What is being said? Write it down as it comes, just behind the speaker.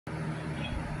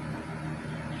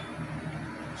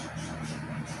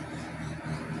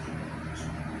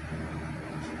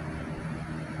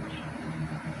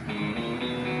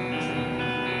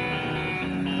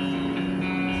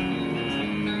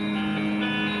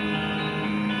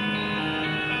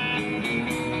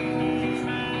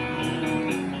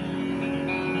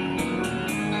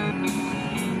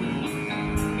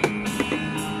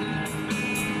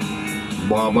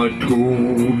Mama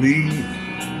told me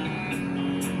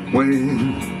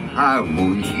when I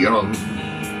was young,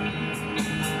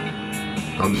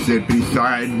 come sit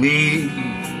beside me,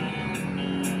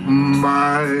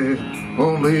 my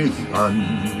only son,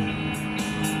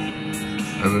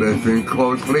 and listen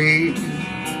closely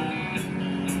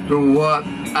to what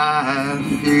I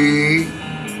see.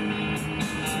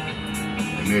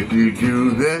 And if you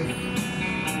do this,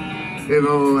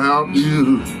 it'll help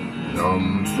you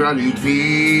some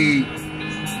strategy.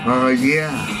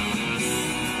 Yeah.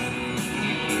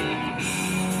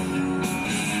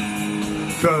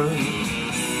 Son,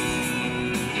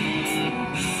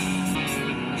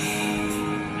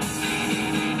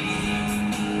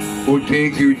 well,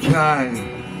 take your time.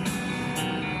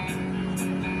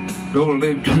 Don't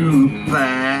live too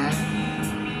fast.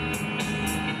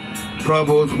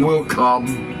 Troubles will come.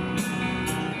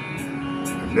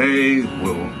 They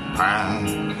will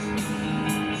pass.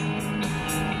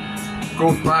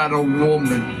 Go find a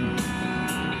woman.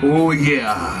 Oh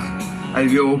yeah. And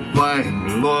you'll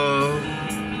find love.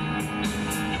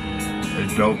 And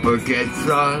don't forget,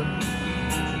 son,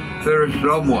 there's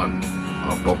someone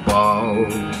up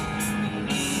above.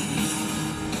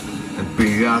 And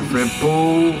be a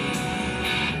simple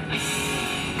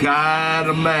kind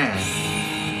of man.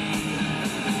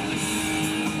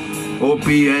 Or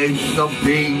be a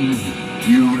something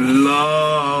you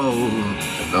love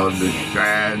and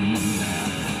understand.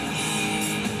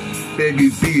 Maybe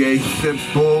be a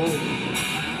simple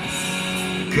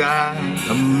kind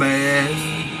of man.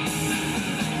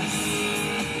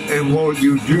 And won't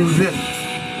you do this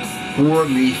for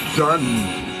me, son,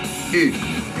 if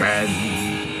you can?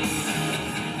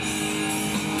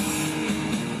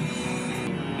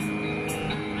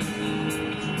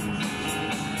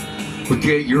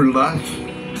 Forget your lust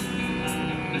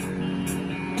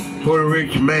for a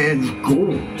rich man's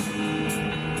gold.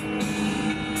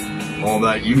 All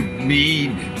that you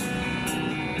need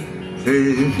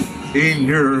is in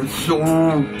your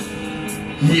soul.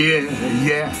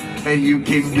 Yeah. And you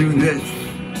can do this,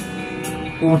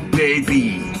 oh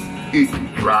baby, if you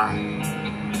try.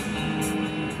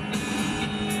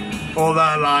 All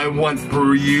that I want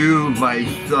for you, my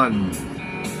son,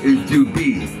 is to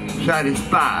be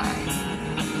satisfied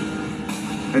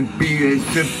and be a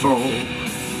simple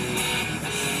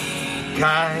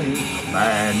kind of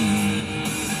man.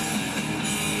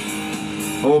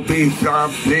 Oh, be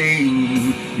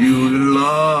something you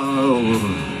love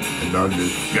and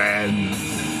understand.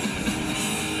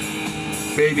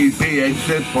 Baby, be a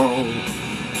simple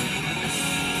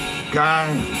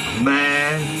kind of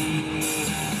man.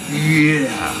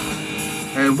 Yeah.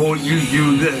 And won't you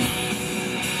do this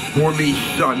for me,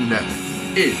 son,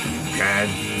 if you can?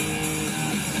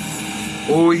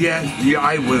 Oh yes, yeah,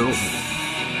 I will.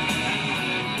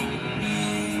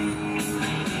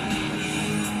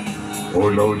 Oh,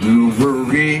 don't you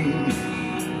worry.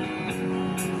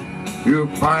 You'll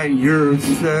find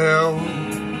yourself.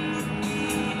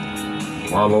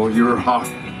 Follow your heart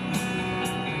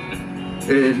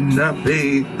and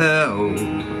nothing else.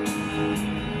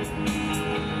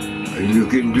 And you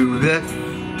can do this,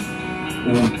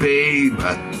 oh babe,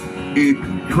 if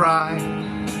you try.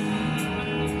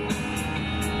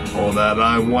 All that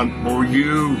I want for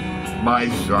you, my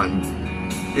son,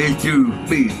 is to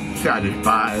be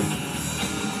satisfied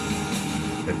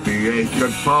and be a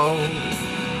simple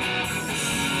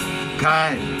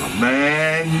kind of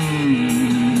man.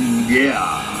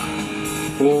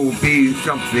 Yeah, oh, be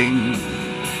something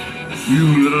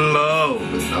you love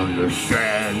and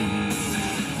understand.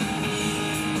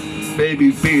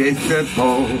 Baby, be a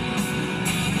simple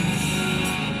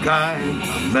kind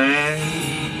of man.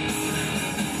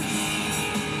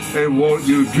 And won't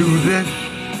you do this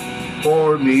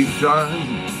for me, son,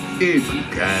 if you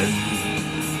can?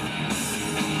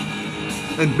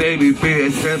 And baby, be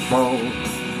a simple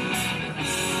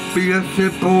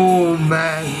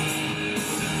man.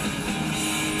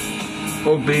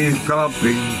 Or be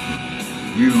something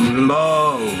you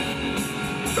love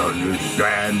and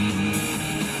understand.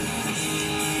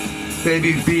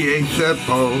 Baby, be a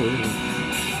simple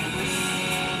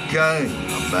kind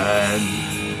of man.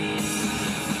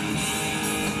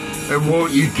 And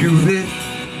won't you do this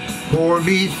for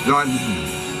me, son,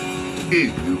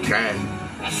 if you can?